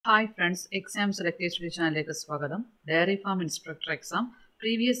Hi friends, exam selective study channel swagatham. Dairy farm instructor exam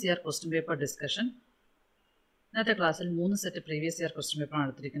previous year question paper discussion. ഇന്നത്തെ ക്ലാസ്സിൽ 3 set previous year question paper ആണ്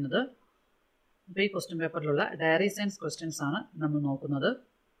എടുത്തിരിക്കുന്നത്. അപ്പോൾ ഈ question പേപ്പറിലുള്ള dairy science questions ആണ് നമ്മൾ നോക്കുന്നത്.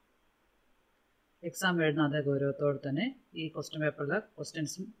 എക്സാം എഴുതുന്ന അതേ ഗൗരവത്തോടെ തന്നെ ഈ ക്വസ്റ്റ്യൻ പേപ്പറിലെ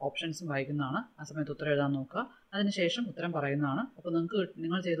ക്വസ്റ്റ്യൻസും ഓപ്ഷൻസും വായിക്കുന്നതാണ്. ആ സമയത്ത് ഉത്തരം എഴുതാൻ നോക്കുക. അതിനുശേഷം ഉത്തരം പറയുന്നതാണ്. അപ്പോൾ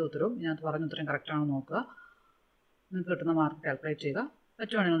നിങ്ങൾ ചെയ്ത ഉത്തരവും ഇതിനകത്ത് പറഞ്ഞ ഉത്തരം കറക്റ്റ് ആണെന്ന് നോക്കുക. നിങ്ങൾക്ക് കിട്ടുന്ന മാർക്ക് കാൽക്കുലേറ്റ് ചെയ്യുക.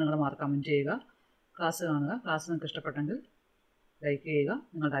 പറ്റുവാണെങ്കിൽ നിങ്ങളുടെ മാർക്ക് കമൻറ്റ് ചെയ്യുക. ക്ലാസ് കാണുക. ക്ലാസ് നിങ്ങൾക്ക് ഇഷ്ടപ്പെട്ടെങ്കിൽ ലൈക്ക് ചെയ്യുക.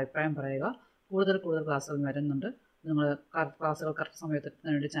 നിങ്ങളുടെ അഭിപ്രായം പറയുക. കൂടുതൽ ക്ലാസ്സുകൾ വരുന്നുണ്ട്. നിങ്ങൾ ക്ലാസ്സുകൾ കറക്റ്റ് സമയത്ത്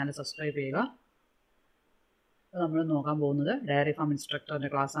വേണ്ടി ചാനൽ സബ്സ്ക്രൈബ് ചെയ്യുക. അപ്പോൾ നമ്മൾ നോക്കാൻ പോകുന്നത് ഡയറി ഫാം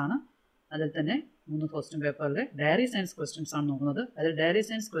ഇൻസ്ട്രക്ടറിൻ്റെ ക്ലാസ്സാണ്. അതിൽ തന്നെ 3 ക്വസ്റ്റ്യൻ പേപ്പറിലെ ഡയറി സയൻസ് ക്വസ്റ്റ്യൻസ് ആണ് നോക്കുന്നത്. അതിൽ ഡയറി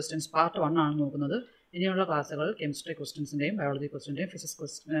സയൻസ് ക്വസ്റ്റ്യൻസ് പാർട്ട് 1 ആണ് നോക്കുന്നത്. ഇനിയുള്ള ക്ലാസ്സുകളിൽ കെമിസ്ട്രി ക്വസ്റ്റ്യൻസിൻ്റെയും ബയോളജി ക്വസ്റ്റ്യൻ്റെയും ഫിസിക്സ്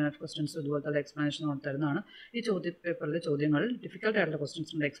ക്വസ്റ്റ്യൻസും ഇതുപോലത്തെ എക്സ്പ്ലനേഷൻ തരുന്നതാണ്. ഈ ചോദ്യപേപ്പറിലെ ചോദ്യങ്ങളിൽ ഡിഫിക്കൽട്ട് ആയിട്ടുള്ള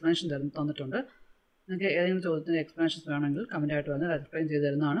ക്വസ്റ്റ്യൻസിൻ്റെ എക്സ്പ്ലനേഷൻ തന്നിട്ടുണ്ട്. നിങ്ങൾക്ക് ഏതെങ്കിലും ചോദ്യത്തിൻ്റെ എക്സ്പ്ലനേഷൻസ് വേണമെങ്കിൽ കമൻറ്റായിട്ട് വന്ന് എക്സ്പ്ലെയിൻ ചെയ്ത്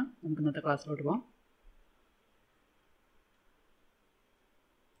തരുന്നതാണ്. നമുക്ക് ഇന്നത്തെ ക്ലാസ്സിലോട്ട് പോകാം.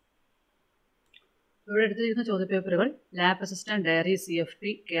 ഇവിടെ എടുത്തിരിക്കുന്ന ചോദ്യപേപ്പറുകൾ lab assistant diary CFP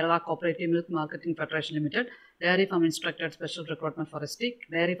Kerala cooperative milk marketing federation limited, dairy farm instructor special recruitment ഫോറസ്റ്റിക്,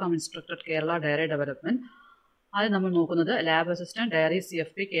 dairy farm instructor Kerala dairy development. ആദ്യം നമ്മൾ നോക്കുന്നത് lab assistant diary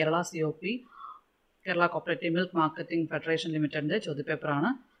CFP Kerala COP Kerala cooperative milk marketing federation ലിമിറ്റഡിൻ്റെ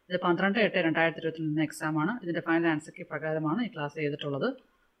ചോദ്യപേപ്പറാണ്. ഇത് 12/8/2022 എക്സാമാണ്. ഇതിൻ്റെ ഫൈനൽ ആൻസർക്ക് പ്രകാരമാണ് ഈ ക്ലാസ് ചെയ്തിട്ടുള്ളത്.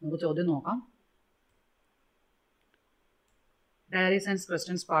 നമുക്ക് ചോദ്യം നോക്കാം. Dairy science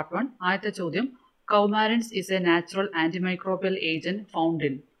questions part 1. ആദ്യത്തെ ചോദ്യം, Coumarins is a natural antimicrobial agent found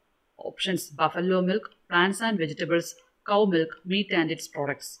in options buffalo milk, plants and vegetables, cow milk, meat and its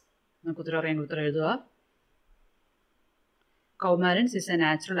products. നമുക്ക് ഉത്തരം എഴുതുക. Coumarins is a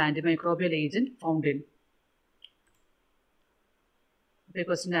natural antimicrobial agent found in. The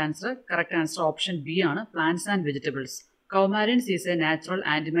question answer, correct answer option B ആണ്, plants and vegetables. Coumarins is a natural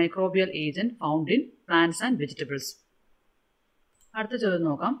antimicrobial agent found in plants and vegetables. അടുത്ത ചോദ്യം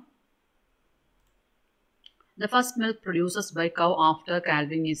നോക്കാം. The first milk produced by cow after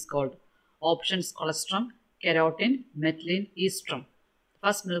calving is called options colostrum, keratin, methylene, estrum. The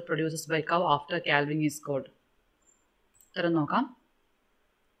first milk produced by cow after calving is called. ഉത്തരം നോക്കാം.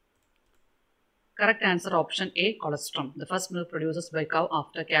 Correct answer option A, colostrum. The first milk produced by cow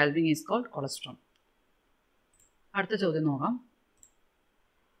after calving is called colostrum. അടുത്ത ചോദ്യം നോക്കാം.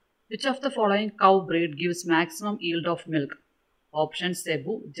 Which of the following cow breed gives maximum yield of milk? Options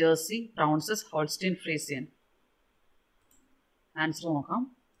Cebu, Jersey, Brownses, Holstein Friesian. Answer നോക്കാം.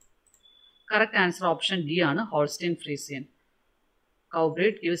 Correct answer option D ആണ്, Holstein Friesian. Cow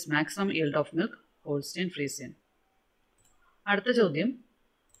breed gives maximum yield of milk, Holstein Friesian. അടുത്ത ചോദ്യം,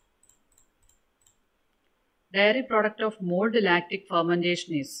 dairy product of mould lactic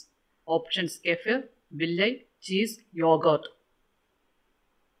fermentation is options kefir, villi, cheese, yoghurt.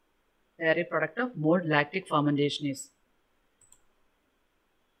 Dairy product of mould lactic fermentation is.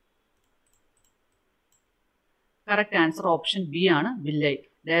 Correct answer option B ആണ്, villi.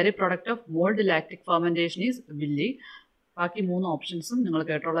 Dairy product of mould lactic fermentation is Willy. ബാക്കി 3 ഓപ്ഷൻസും നിങ്ങൾ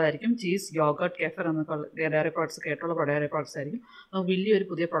കേട്ടുള്ളതായിരിക്കും. Cheese, yoghurt, കെഫർ എന്നൊക്കെ diary products കേട്ടുള്ള diary products ആയിരിക്കും. അപ്പോൾ Willy ഒരു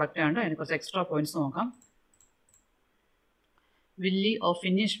പുതിയ product ആണ്. അതിന് കുറച്ച് എക്സ്ട്രാ പോയിന്റ്സ് നോക്കാം. Villi or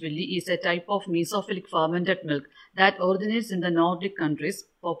Finnish villi is a type of mesophilic fermented milk that originates in the Nordic countries,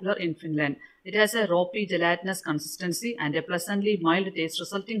 popular in Finland. It has a ropey gelatinous consistency and a pleasantly mild taste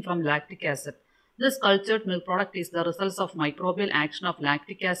resulting from lactic acid. This cultured milk product is the result of microbial action of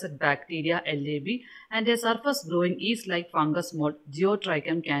lactic acid bacteria LAB and a surface growing yeast-like fungus mold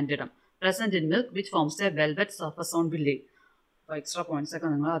Geotrichum candidum present in milk which forms a velvet surface on villi. അപ്പോൾ extra points ഒക്കെ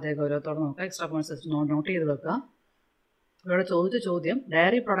നിങ്ങൾ അതേ ഗൗരവത്തോടെ നോക്കുക. Extra points not ചെയ്ത് വെക്കുക. ഇവിടെ ചോദിച്ച ചോദ്യം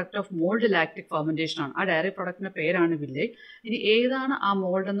diary product of mould lactic fermentation ആണ്. ആ ഡയറി പ്രൊഡക്റ്റിന്റെ പേരാണ് വില്ലൈ. ഇനി ഏതാണ് ആ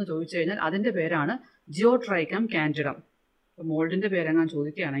മോൾഡ് എന്ന് ചോദിച്ചു കഴിഞ്ഞാൽ അതിന്റെ പേരാണ് ജിയോട്രൈക്കം കാൻഡിഡം. അപ്പോൾ മോൾഡിന്റെ പേരെങ്ങാൻ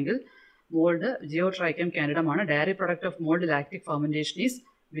ചോദിക്കുകയാണെങ്കിൽ മോൾഡ് ജിയോട്രൈക്കം കാൻഡിഡം ആണ്. Diary product of mould lactic fermentation is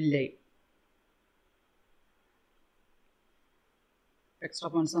villi. Extra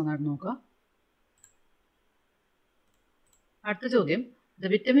points നന്നായിട്ട് നോക്കുക. അടുത്ത ചോദ്യം,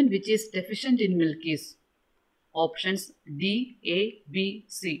 the vitamin which is deficient in milk is options D, A, B,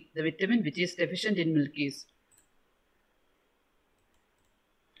 C. The vitamin which is deficient in milk is.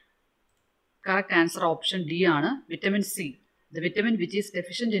 Correct answer option D ആണ്, vitamin C. The vitamin which is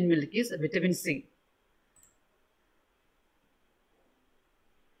deficient in milk is vitamin C.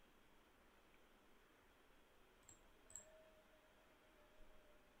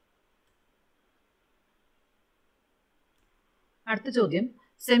 അടുത്ത ചോദ്യം,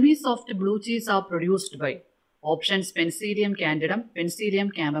 semi soft blue cheese are produced by Options Penicillium candidum,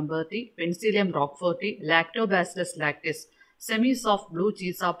 Penicillium camemberti, Penicillium roqueforti, Lactobacillus lactis. Semi-soft blue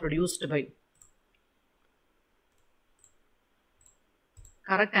cheese are produced by.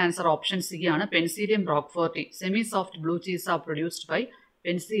 Correct answer option C ആണ് Penicillium roqueforti. Semi-soft blue cheese are produced by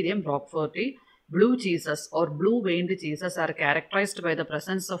Penicillium roqueforti. Blue cheeses or blue-veined cheeses are characterized by the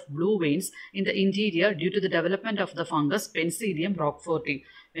presence of blue veins in the interior due to the development of the fungus Penicillium roqueforti.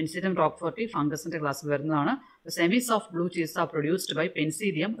 Penicillium roqueforti fungus in the class varunnaanu. The semi-soft blue cheeses are produced by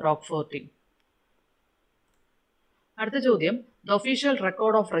Penicillium roqueforti. അടുത്ത ചോദ്യം The official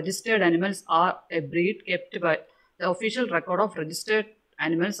record of registered animals are a breed kept by the official record of registered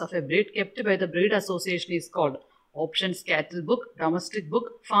animals of a breed kept by the breed association is called. Options Cattle book, domestic book,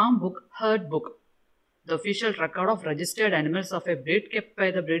 farm book, herd book. The official record of registered animals of a breed kept by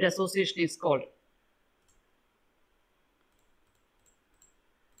the breed association is called.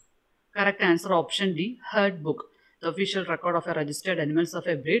 Correct answer option D, herd book. The official record of a registered animals of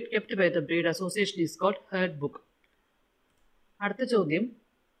a breed kept by the breed association is called herd book. അടുത്ത ചോദ്യം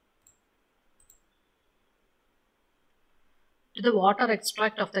To the water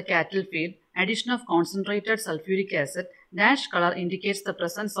extract of the cattle feed, addition of concentrated sulfuric acid, dash color indicates the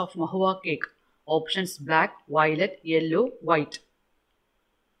presence of mahua cake. Options black, violet, yellow, white.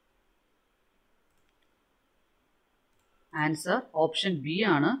 Answer option B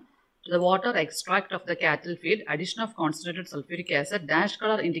ആണ്. To the water extract of the cattle feed, addition of concentrated sulfuric acid, dash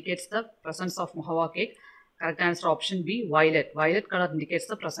color indicates the presence of mahua cake. Correct answer option B, violet. Violet color indicates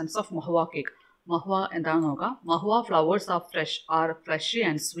the presence of mahua cake. Mahua എന്താണ് നോക്കാം. Mahua flowers are fleshy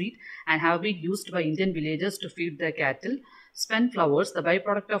and sweet and have been used by Indian villagers to feed their cattle. Spent flowers, the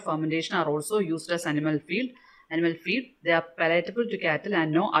byproduct of fermentation, are also used as animal feed. They are palatable to cattle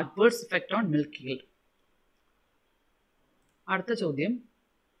and no adverse effect on milk yield. അടുത്ത ചോദ്യം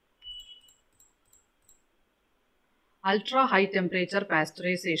Ultra high temperature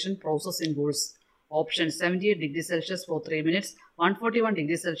pasteurization process involves. Options 78 degrees Celsius for 3 minutes, 141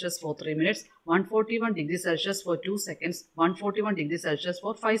 degrees Celsius for 3 minutes, 141 degrees Celsius for 2 seconds, 141 degrees Celsius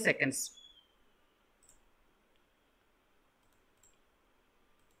for 5 seconds.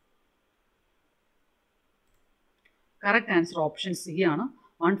 Correct answer option C ആണ്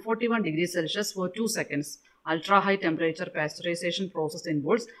 141 degrees Celsius for 2 seconds. Ultra high temperature pasteurization process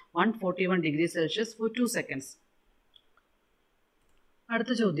involves 141 degrees Celsius for 2 seconds.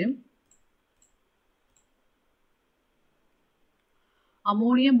 അടുത്ത ചോദ്യം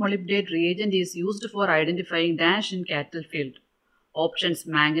Ammonium molybdate reagent is used for identifying dash in cattle field. Options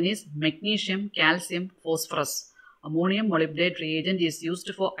manganese, magnesium, calcium, phosphorus. Ammonium molybdate reagent is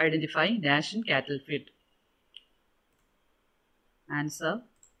used for identifying dash in cattle field. Answer.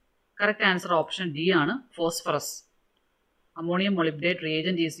 Correct answer option D ആണ് phosphorus. Ammonium molybdate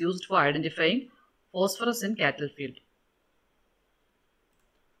reagent is used for identifying phosphorus in cattle field.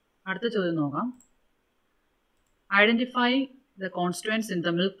 അടുത്ത ചോദ്യം നോക്കാം. Identify the constituents in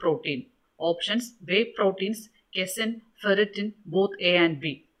the milk protein. Options whey proteins, casein, ferritin, both A and B.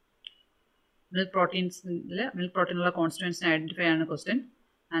 Milk proteins ഉള്ള constituents identify ആണ് question.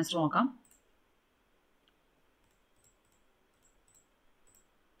 Answer നോക്കാം.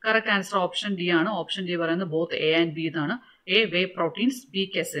 Correct answer option D ആണ്. Option D പറയുന്നത് both A and B എന്നാണ്. A whey proteins, B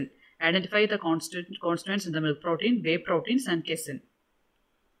casein. Identify the constituents in the milk protein, whey proteins and casein.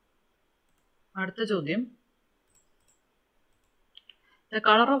 അടുത്ത ചോദ്യം The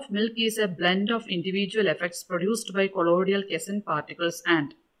color of milk is a blend of individual effects produced by colloidal casein particles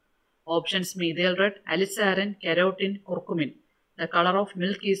and. Options methyl red, alizarin, carotene, curcumin. The color of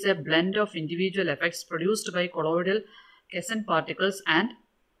milk is a blend of individual effects produced by colloidal casein particles and.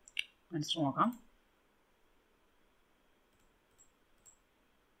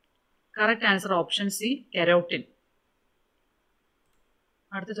 Correct answer option C, carotene.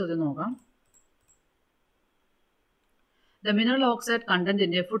 അടുത്ത ചോദ്യം നോക്കാം. The mineral oxide content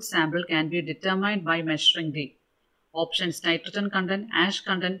in a food sample can be determined by measuring the options nitrogen content, ash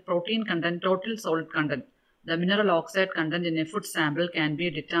content, protein content, total salt content. The mineral oxide content in a food sample can be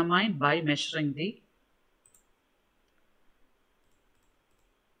determined by measuring the.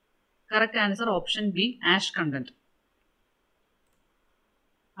 Correct answer option B, ash content.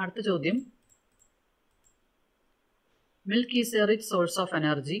 അടുത്ത ചോദ്യം Milk is a rich source of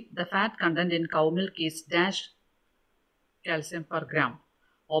energy. The fat content in cow milk is dash calcium per gram.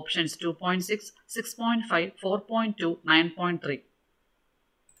 Options 2.6, 6.5, 4.2, 9.3.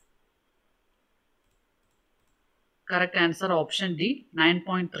 Correct answer option D,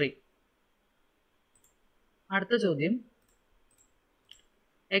 9.3. അടുത്ത ചോദ്യം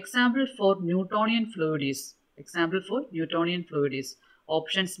Example for Newtonian fluid is.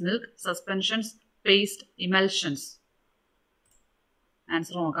 Options milk, suspensions, paste, emulsions.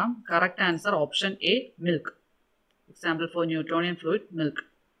 Answer നോക്കാം. Correct answer option A, milk. Example for Newtonian fluid, milk.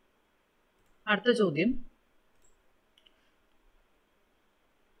 അടുത്ത ചോദ്യം.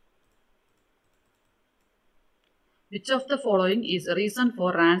 Which of the following is a reason for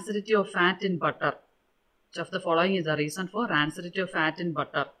rancidity of fat in butter? Which of the following is a reason for rancidity of fat in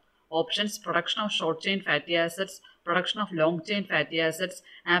butter? Options: production of short chain fatty acids, production of long chain fatty acids,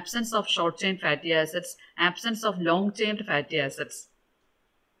 absence of short chain fatty acids, absence of long chain fatty acids.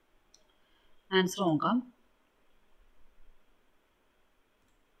 Answer നോക്കാം.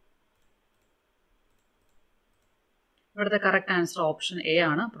 ഇവിടുത്തെ correct answer option A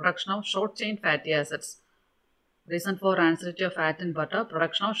ആണ്. Production of short chain fatty acids. Reason for rancidity of fat in butter,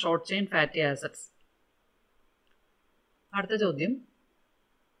 production of short chain fatty acids. അടുത്ത ചോദ്യം.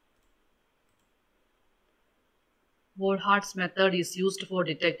 Wohlhart's method is used for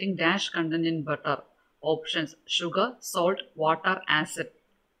detecting dash content in butter. Options: sugar, salt, water, acid.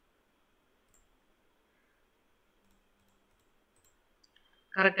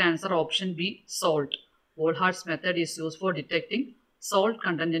 Correct answer option B, salt. Wohlhart's method is used for detecting salt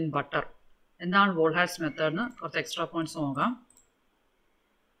content in butter. എന്താണ് Wohlhart's method എന്ന് കുറച്ച് extra points നോക്കാം.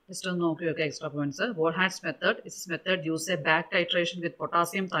 Just ഒന്ന് നോക്കി വെക്കുക extra points. Wohlhart's method is this method use a back titration with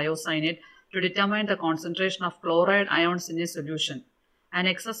potassium thiocyanate to determine the concentration of chloride ions in a solution. An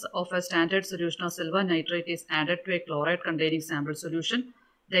excess of a standard solution of silver nitrate is added to a chloride containing sample solution.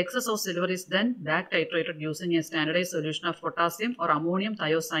 The excess of silver is then back titrated using a standardized solution of potassium or ammonium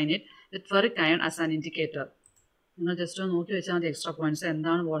thiocyanate with ferric ion as an indicator. നിങ്ങൾ just നോക്കി വെച്ചാൽ മതി extra points.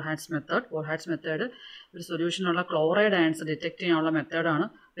 എന്താണ് Wohlhart's method? Wohlhart's method ഒരു സൊല്യൂഷനുള്ള chloride ions detect ചെയ്യാനുള്ള മെത്തേഡാണ്.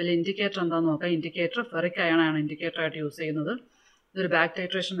 ഇതിൽ indicator എന്താണെന്ന് നോക്കാം. ഇൻഡിക്കേറ്റർ ഫെറിക് അയൺ ആണ് ഇൻഡിക്കേറ്റർ ആയിട്ട് യൂസ് ചെയ്യുന്നത്. ഇതൊരു ബാക്ക്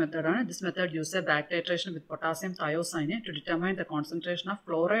ടൈട്രേഷൻ മെത്തേഡാണ്. This method use A back titration with potassium thiocyanate to determine the concentration of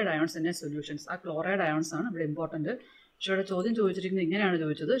chloride ions in A solutions. ആ ക്ലോറൈഡ് അയോൺസ് ആണ് ഇവിടെ ഇമ്പോർട്ടൻറ്റ്. പക്ഷേ ഇവിടെ ചോദ്യം ചോദിച്ചിരിക്കുന്നത് ഇങ്ങനെയാണ്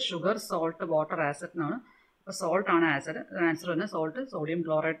ചോദിച്ചത്: ഷുഗർ, സോൾട്ട്, വാട്ടർ, ആസിഡ് എന്നാണ്. അപ്പോൾ സോൾട്ട് ആണ് ആസിഡ്. ആൻസർ തന്നെ സോൾട്ട്, സോഡിയം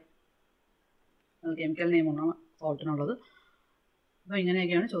ക്ലോറൈഡ് കെമിക്കൽ നെയിമാണ് സോൾട്ടിനുള്ളത്. അപ്പോൾ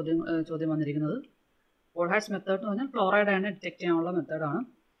ഇങ്ങനെയൊക്കെയാണ് ചോദ്യം വന്നിരിക്കുന്നത്. Wohlhart's മെത്തേഡ് എന്ന് പറഞ്ഞാൽ ക്ലോറൈഡ് അയണിനെ ഡിറ്റക്ട് ചെയ്യാനുള്ള മെത്തേഡാണ്.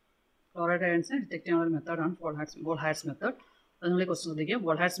 ക്ലോറൈഡ് അയൺസിനെ ഡിറ്റക്ട് ചെയ്യാനുള്ള മെത്തേഡാണ് Wohlhart's മെത്തേഡ്. അത് നിങ്ങൾ ഈ ക്വസ്റ്റൻ ശ്രദ്ധിക്കുക.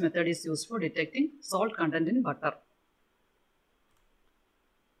 Wohlhart's method is used for detecting salt content in butter.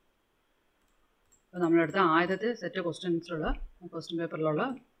 അപ്പോൾ നമ്മളെടുത്ത ആദ്യത്തെ സെറ്റ് ക്വസ്റ്റ്യൻസിലുള്ള ക്വസ്റ്റ്യൻ പേപ്പറിലുള്ള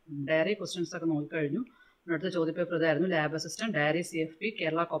ഡയറി ക്വസ്റ്റ്യൻസ് ഒക്കെ നോക്കിക്കഴിഞ്ഞു. അടുത്ത ചോദ്യപേപ്പർ ഇതായിരുന്നു. Lab assistant, diary CFP,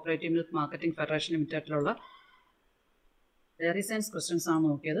 Kerala cooperative milk marketing federation ലിമിറ്റഡിലുള്ള dairy science questions ആണ്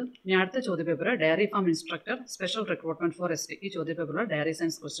നോക്കിയത്. ഇനി അടുത്ത ചോദ്യപേപ്പർ dairy farm instructor, special recruitment four ST. ഈ ചോദ്യപേപ്പറിലെ ഡയറി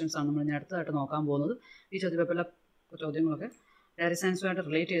സയൻസ് ക്വസ്റ്റ്യൻസ് ആണ് നമ്മൾ ഇനി അടുത്തതായിട്ട് നോക്കാൻ പോകുന്നത്. ഈ ചോദ്യപേപ്പറിലെ ചോദ്യങ്ങളൊക്കെ ഡയറി സയൻസുമായിട്ട്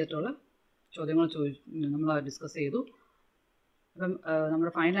റിലേറ്റ് ചെയ്തിട്ടുള്ള ചോദ്യങ്ങൾ നമ്മൾ ഡിസ്കസ് ചെയ്തു. അപ്പം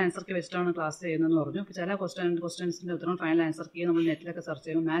നമ്മുടെ ഫൈനൽ ആൻസർ കീ വെച്ചിട്ടാണ് ക്ലാസ് ചെയ്യുന്നതെന്ന് പറഞ്ഞു. അപ്പോൾ ചില ക്വസ്റ്റ്യൻസിൻ്റെ ഉത്തരം ഫൈനൽ ആൻസർ കീ നമ്മൾ നെറ്റിലൊക്കെ സെർച്ച്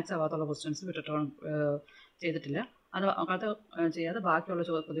ചെയ്യുമ്പോൾ മാച്ച് ആവാത്തുള്ള ക്വസ്റ്റ്യൻസ് വിട്ടിട്ടാണ് ചെയ്തിട്ടില്ല. അത് ചെയ്യാതെ ബാക്കിയുള്ള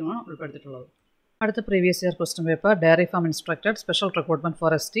ചോദ്യങ്ങളാണ് ഉൾപ്പെടുത്തിയിട്ടുള്ളത്. അടുത്ത previous year question paper dairy farm instructor, special recruitment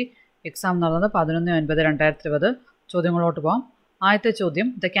four ST. Exam നടന്നത് 11/9/2020. ചോദ്യങ്ങളോട്ട് പോകാം. ആദ്യത്തെ ചോദ്യം: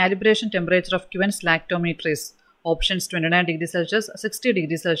 the calibration temperature of ക്യുവൻസ് lactometer is. Options 29 degree Celsius, 60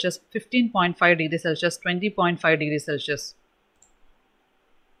 degree Celsius, 15.5 degree Celsius, 20.5 degree Celsius.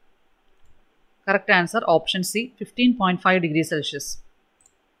 Correct answer option C, 15.5 degree Celsius.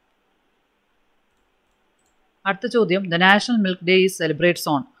 അടുത്ത ചോദ്യം: the national milk day is celebrates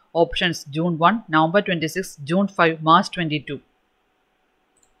on. Options: June 1, November 26, June 5, March 22.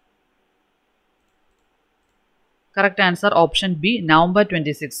 Correct answer option B, November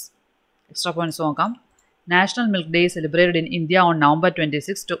 26. Extra points നോക്കാം. National Milk Day is celebrated in India on November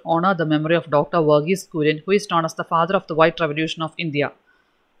 26 to honor the memory of Dr. Verghese Kurian, who is known as the father of the White Revolution of India.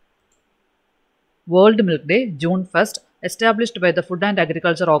 World Milk Day, June 1st. Established by the Food and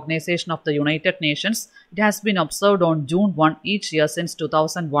Agriculture Organization of the United Nations, it has been observed on June 1 each year since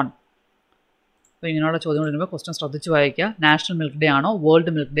 2001. അപ്പോൾ ഇങ്ങനെയുള്ള ചോദ്യങ്ങൾ വരുമ്പോൾ question ശ്രദ്ധിച്ച് വായിക്കുക. National milk day ആണോ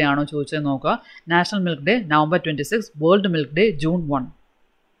world milk day ആണോ ചോദിച്ചത് നോക്കുക. National milk day November 26, world milk day June 1.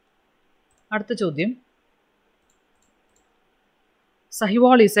 അടുത്ത ചോദ്യം: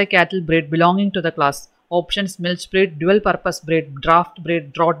 Sahiwal is a cattle breed belonging to the class. Options: milch breed, dual purpose breed, draft breed,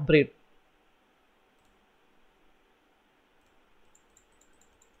 draught breed.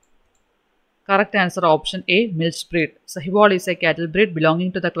 Correct answer option A, milch breed. Sahiwal is a cattle breed belonging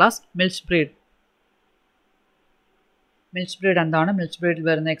to the class milch breed. മിൽച്ച് breed എന്താണ്, മിൽച്ച് ബ്രീഡിൽ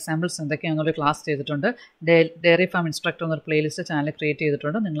വരുന്ന examples എന്തൊക്കെയാണെന്നുള്ള class ചെയ്തിട്ടുണ്ട്. Dairy farm instructor എന്നൊരു playlist channel create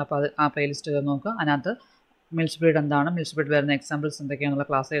ചെയ്തിട്ടുണ്ട്. നിങ്ങളപ്പോൾ ആ playlist നോക്കുക. അതിനകത്ത് മിൽച്ച് breed എന്താണ്, മിൽച്ച് breed വരുന്ന എക്സാമ്പിൾസ് എന്തൊക്കെയാണെന്നുള്ള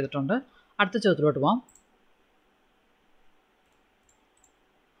ക്ലാസ് ചെയ്തിട്ടുണ്ട്. അടുത്ത ചോദ്യത്തിലോട്ട് പോകാം.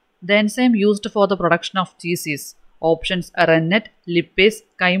 The enzyme used for the production of cheese is options rennet, lipase,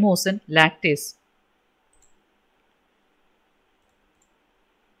 chymosin, lactase.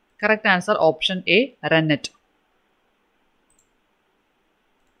 Correct answer option A, rennet.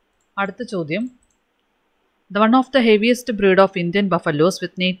 അടുത്ത ചോദ്യം. The one of the heaviest breed of Indian buffaloes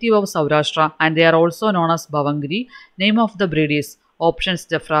with native of Saurashtra and they are also known as Bavangiri. Name of the breed is options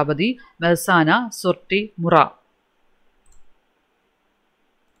Jafrabadi, Mehsana, Surti, Murrah.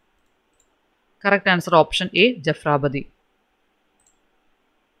 Correct answer option A, Jafrabadi.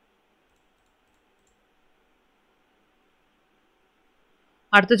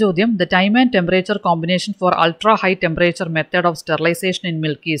 അടുത്ത ചോദ്യം. The time and temperature combination for ultra high temperature method of sterilization in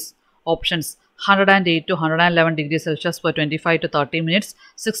milk is options 108 to 111 degrees Celsius for 25 to 30 minutes,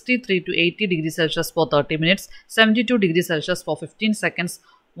 63 to 80 degrees Celsius for 30 minutes, 72 degrees Celsius for 15 seconds,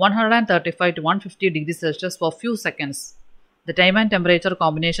 135 to 150 degrees Celsius for few seconds. The time and temperature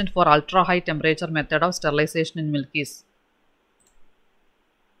combination for ultra high temperature method of sterilization in milk is.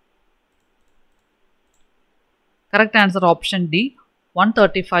 Correct answer option D,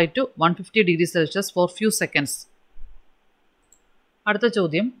 135 to 150 degrees Celsius for few seconds. അടുത്ത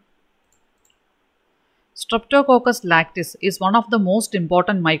ചോദ്യം. Streptococcus lactis is one of the most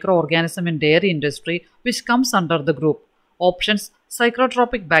important microorganism in dairy industry which comes under the group. Options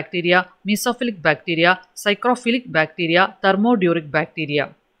psychrotropic bacteria, mesophilic bacteria, psychrophilic bacteria, thermoduric bacteria.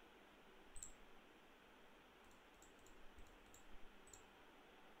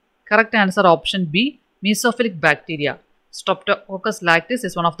 Correct answer option B, mesophilic bacteria. Streptococcus lactis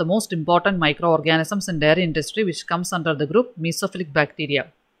is one of the most important microorganisms in dairy industry which comes under the group mesophilic bacteria.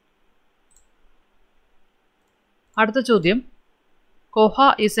 അടുത്ത ചോദ്യം. Koha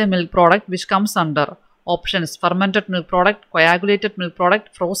is a milk product which comes under options fermented milk product, coagulated milk product,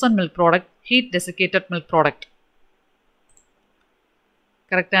 frozen milk product, heat desiccated milk product.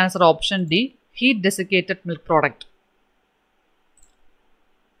 Correct answer option D, heat desiccated milk product.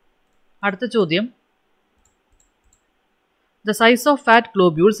 അടുത്ത ചോദ്യം. The size of fat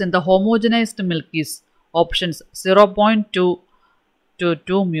globules in the homogenized milk is options 0.2 to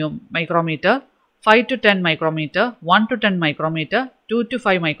 2 micrometer, 5 to 10 micrometer, 1 to 10 micrometer, 2 to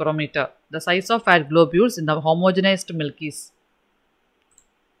 5 micrometer. The size of fat globules in the homogenized milk is.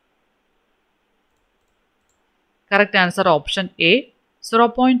 Correct answer option A,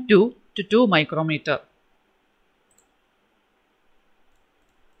 0.2 to 2 micrometer.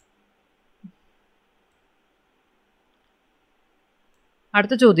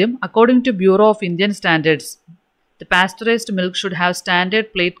 അടുത്ത ചോദ്യം. According to Bureau of Indian Standards, the pasteurized milk should have standard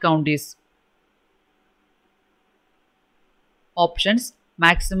plate count is. Options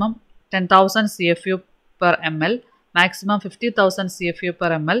maximum 10,000 CFU per ml, maximum 50,000 CFU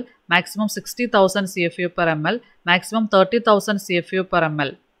per ml, maximum 60,000 CFU per ml, maximum 30,000 CFU per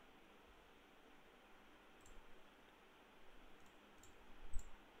ml.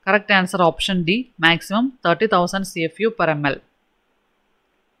 Correct answer option D, maximum 30,000 CFU per ml.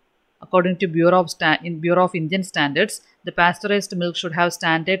 According to Bureau of Indian Standards, the pasteurized milk should have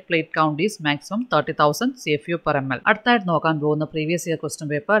standard plate count is maximum 30,000 CFU per ml. അടുത്തായിട്ട് നോക്കാൻ പോകുന്ന previous year question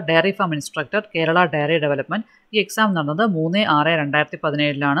paper dairy farm instructor Kerala dairy development. ഈ exam നടന്നത്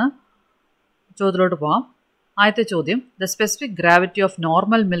 3/6/2017 ചോദ്യത്തിലോട്ട് പോകാം. ആദ്യത്തെ ചോദ്യം. The specific gravity of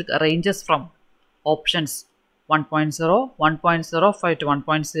normal milk ranges from options 1.0, 1.05 to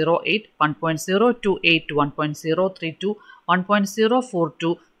 1.08, 1.028 to 1.032, 1.042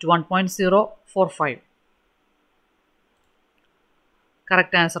 to 1.045.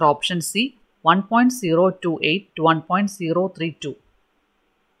 Correct answer option C, 1.028 to 1.032.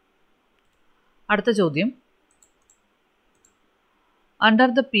 അടുത്ത ചോദ്യം. Under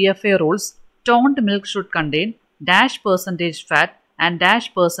the PFA rules, toned milk should contain dash percentage fat and dash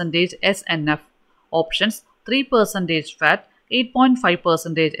percentage SNF. Options 3% fat,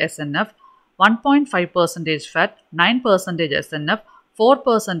 8.5% SNF, 1.5% fat, 9% SNF,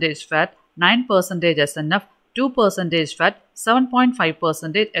 4% fat, 9% SNF, 2% fat,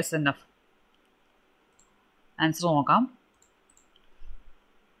 7.5% SNF. Answer നോക്കാം.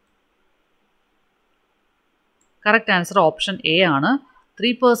 Correct answer option A ആണ്.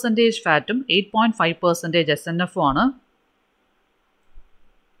 3% ഫാറ്റും 8.5% SNFും ആണ്.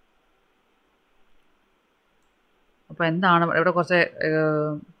 അപ്പോൾ എന്താണ് ഇവിടെ കുറച്ച്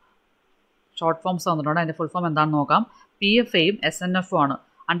short forms തന്നിട്ടുണ്ട്. അതിൻ്റെ full form എന്താണെന്ന് നോക്കാം. PFAയും SNFും ആണ്.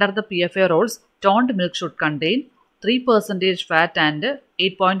 Under the PFA rules toned milk should contain 3% fat and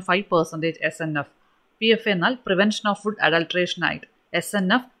 8.5% SNF. PFA എന്നാൽ prevention of food adulteration act.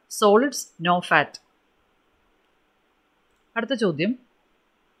 SNF solids no fat. അടുത്ത ചോദ്യം.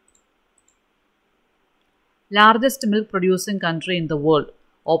 Largest milk producing country in the world.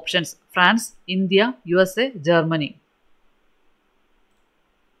 Options: France, India, USA, Germany.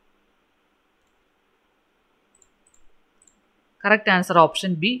 Correct answer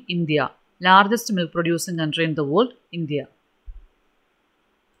option B, India. Largest milk producing country in the world, India.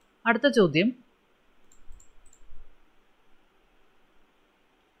 അടുത്ത ചോദ്യം.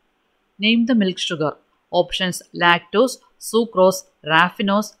 Name the milk sugar. Options: lactose, sucrose,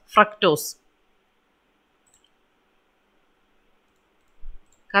 raffinose, fructose.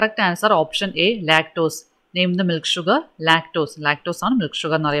 Correct answer option A, lactose. Name the milk sugar. Lactose. Lactose ആണ് milk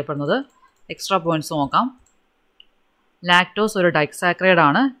sugar എന്നറിയപ്പെടുന്നത്. Extra points നോക്കാം. Lactose ഒരു disaccharide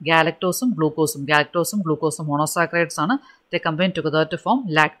ആണ്. ഗാലക്ടോസും ഗ്ലൂക്കോസും monosaccharides ആണ്. ദേ combine together to form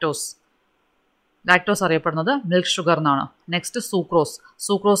lactose. Lactose അറിയപ്പെടുന്നത് milk sugar എന്നാണ്. Next sucrose.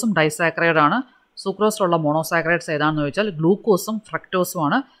 സൂക്രോസും disaccharide ആണ്. സൂക്രോസിലുള്ള monosaccharides ഏതാണെന്ന് ചോദിച്ചാൽ ഗ്ലൂക്കോസും ഫ്രക്ടോസും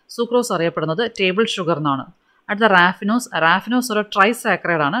ആണ്. സൂക്രോസ് അറിയപ്പെടുന്നത് ടേബിൾ ഷുഗർ എന്നാണ്. അടുത്ത റാഫിനോസ്. റാഫിനോസ് ഒരു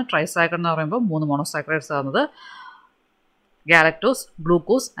ട്രൈസാക്രൈഡ് ആണ്. ട്രൈസാക്രൈഡ് എന്ന് പറയുമ്പോൾ 3 മോണോസാക്രൈഡ്സ് ആകുന്നത് ഗാലക്ടോസ്,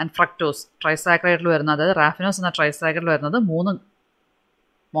 ഗ്ലൂക്കോസ് ആൻഡ് ഫ്രക്ടോസ്. ട്രൈസാക്രൈഡിൽ വരുന്നത്, അതായത് റാഫിനോസ് എന്ന ട്രൈസാക്രൈഡിൽ വരുന്നത് 3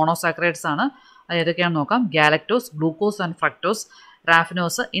 മോണോസാക്രൈഡ്സ് ആണ്. അത് ഏതൊക്കെയാണെന്ന് നോക്കാം. Galactose, glucose and fructose.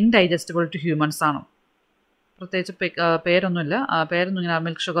 റാഫിനോസ് indigestible to humans ആണ്. പ്രത്യേകിച്ച് പേരൊന്നുമില്ല. പേരൊന്നും ഇങ്ങനെ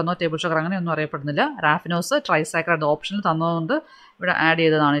മിൽക്ക് ഷുഗറിനോ ടേബിൾ ഷുഗർ അങ്ങനെയൊന്നും അറിയപ്പെടുന്നില്ല. റാഫിനോസ് ട്രൈസാക്രൈഡ് ഓപ്ഷനിൽ തന്നതുകൊണ്ട് ഇവിടെ ആഡ്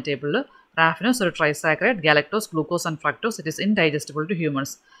ചെയ്തതാണ് ഈ ടേബിളിൽ. റാഫിനോസ് ഒരു ട്രൈസാക്രൈഡ്, galactose, glucose and fructose. It is indigestible to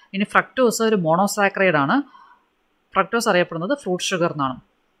humans. ഇനി ഫ്രക്ടോസ് ഒരു മോണോസാക്രൈഡ് ആണ്. ഫ്രക്ടോസ് അറിയപ്പെടുന്നത് ഫ്രൂട്ട് ഷുഗർ എന്നാണ്.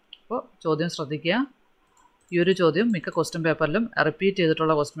 അപ്പോൾ ചോദ്യം ശ്രദ്ധിക്കുക. ഈ ഒരു ചോദ്യം മിക്ക ക്വസ്റ്റ്യൻ പേപ്പറിലും റിപ്പീറ്റ്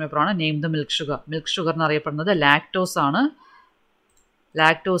ചെയ്തിട്ടുള്ള ക്വസ്റ്റ്യൻ പേപ്പറാണ്. Name the milk sugar. Milk sugar എന്നറിയപ്പെടുന്നത് ലാക്ടോസ് ആണ്.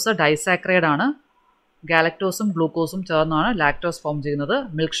 ലാക്ടോസ് ഡൈസാക്രൈഡ് ആണ്. ഗാലക്ടോസും ഗ്ലൂക്കോസും ചേർന്നാണ് ലാക്ടോസ് ഫോം ചെയ്യുന്നത്.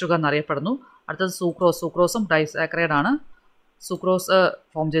 മിൽക്ക് ഷുഗർ എന്നറിയപ്പെടുന്നു. അടുത്തത് സൂക്രോസ്. സൂക്രോസും ഡൈസാക്രൈഡ് ആണ്. സൂക്രോസ്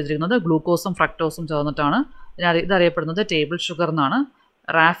ഫോം ചെയ്തിരിക്കുന്നത് ഗ്ലൂക്കോസും ഫ്രക്ടോസും ചേർന്നിട്ടാണ്. ഇതറിയപ്പെടുന്നത് ടേബിൾ ഷുഗർ എന്നാണ്.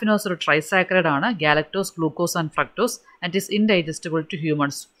 റാഫിനോസ് ഒരു ട്രൈസാക്രൈഡ് ആണ്. Galactose, glucose and fructose. And is indigestible to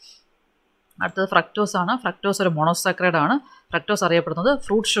humans. അടുത്തത് ഫ്രക്ടോസ് ആണ്. ഫ്രക്ടോസ് ഒരു മോണോസാക്രൈഡ് ആണ്. ഫ്രക്ടോസ് അറിയപ്പെടുന്നത്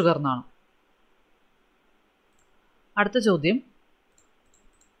ഫ്രൂട്ട് ഷുഗർ എന്നാണ്. അടുത്ത ചോദ്യം.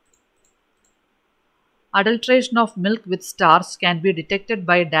 Adulteration of milk with starch can be detected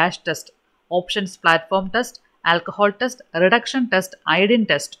by dash test. Options: platform test, alcohol test, reduction test, iodine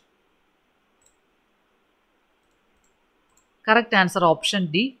test. Correct answer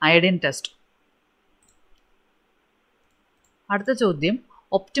option D, iodine test. അടുത്ത ചോദ്യം.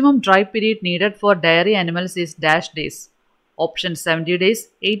 Optimum dry period needed for dairy animals is dash days. Options: 70 days,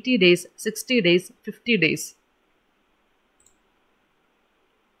 80 days, 60 days, 50 days.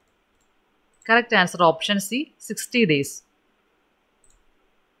 Correct answer option C, 60 days.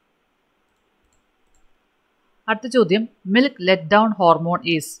 അടുത്ത ചോദ്യം. Milk letdown hormone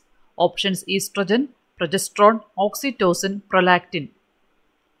is. Options: estrogen, progesterone, oxytocin, prolactin.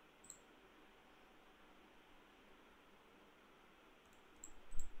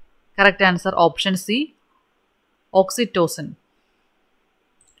 Correct answer option C, oxytocin.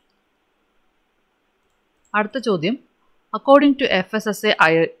 അടുത്ത ചോദ്യം. According to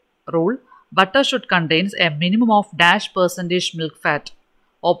FSSAI rule, butter should contain a minimum of dash percentage milk fat.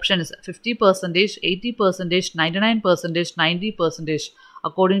 Options: 50%, 80%, 99%, 90%.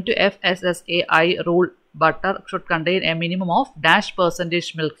 According to FSSAI rule, butter should contain a minimum of dash percentage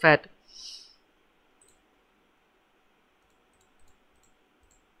milk fat.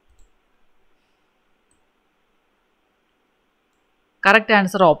 Correct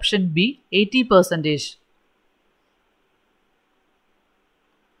answer option B, 80%.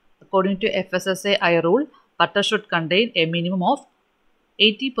 According to FSSAI rule, butter should contain a minimum of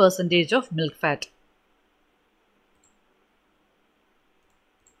 80% of milk fat.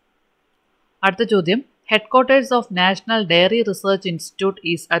 അടുത്ത ചോദ്യം. Headquarters of National Dairy Research Institute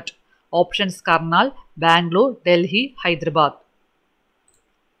is at. Options: Karnal, Bangalore, Delhi, Hyderabad.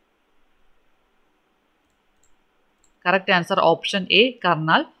 Correct answer option A,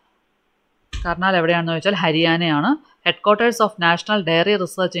 Karnal. Karnal എവിടെയാണെന്ന് ചോദിച്ചാൽ ഹരിയാനയാണ്. Headquarters of national dairy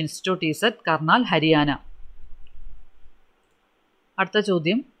research institute is at Karnal, Haryana. അടുത്ത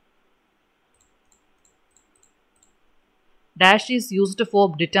ചോദ്യം. Dash is used for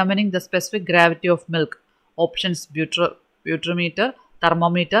determining the specific gravity of milk. Options: butyrometer,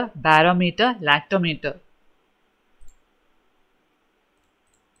 thermometer, barometer, lactometer.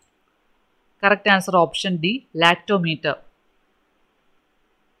 Correct answer option D, lactometer.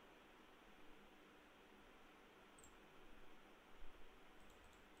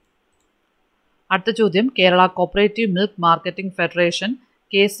 അടുത്ത ചോദ്യം. Kerala cooperative milk marketing federation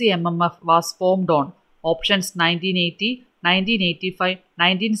KCMMF was formed on. Options: 1980, 1985,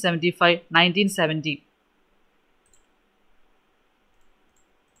 1975, 1970.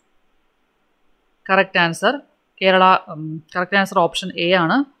 Correct answer option A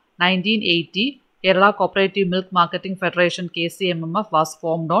ആണ്. 1980 Kerala Cooperative Milk Marketing Federation KCMMF was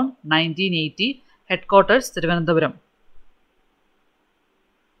formed on 1980. Headquarters Thiruvananthapuram.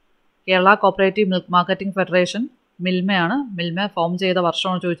 Kerala Cooperative Milk Marketing Federation മിൽമയാണ്. Milma form ചെയ്ത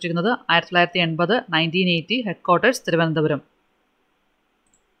വർഷമാണ് ചോദിച്ചിരിക്കുന്നത് 1980 1980. Headquarters Thiruvananthapuram.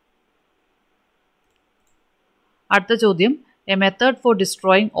 അടുത്ത ചോദ്യം A method for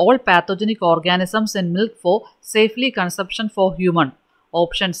destroying all pathogenic organisms in milk for safely consumption for human.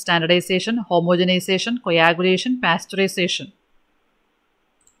 Option standardization, homogenization, coagulation, pasteurization.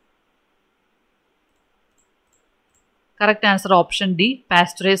 Correct answer option D,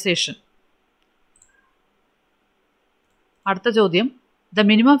 pasteurization. അടുത്ത ചോദ്യം The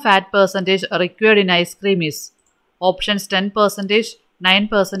minimum fat percentage required in ice cream is. Options 10%,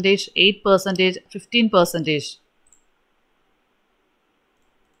 9%, 8%, 15%.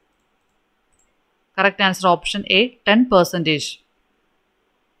 Correct answer option A, 10%.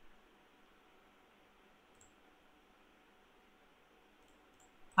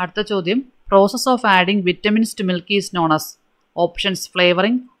 അടുത്ത ചോദ്യം Process of adding vitamins to milk is known as. Options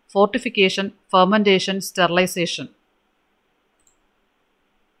flavoring, fortification, fermentation, sterilization.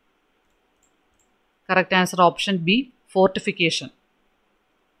 Correct answer option B, fortification.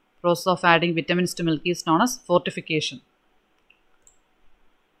 Process of adding vitamins to milk is known as fortification.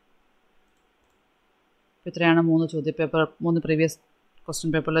 ഇത്രയാണ് മൂന്ന് previous question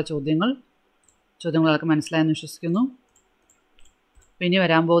പേപ്പറിലെ ചോദ്യങ്ങളൊക്കെ മനസ്സിലായെന്ന് വിശ്വസിക്കുന്നു. ഇനി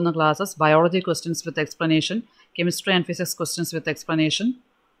വരാൻ പോകുന്ന classes biology questions with explanation, chemistry and physics questions with explanation.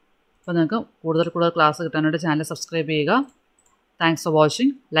 അപ്പോൾ നിങ്ങൾക്ക് കൂടുതൽ ക്ലാസ് കിട്ടാനായിട്ട് ചാനൽ സബ്സ്ക്രൈബ് ചെയ്യുക. Thanks for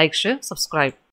watching. Like, share, subscribe.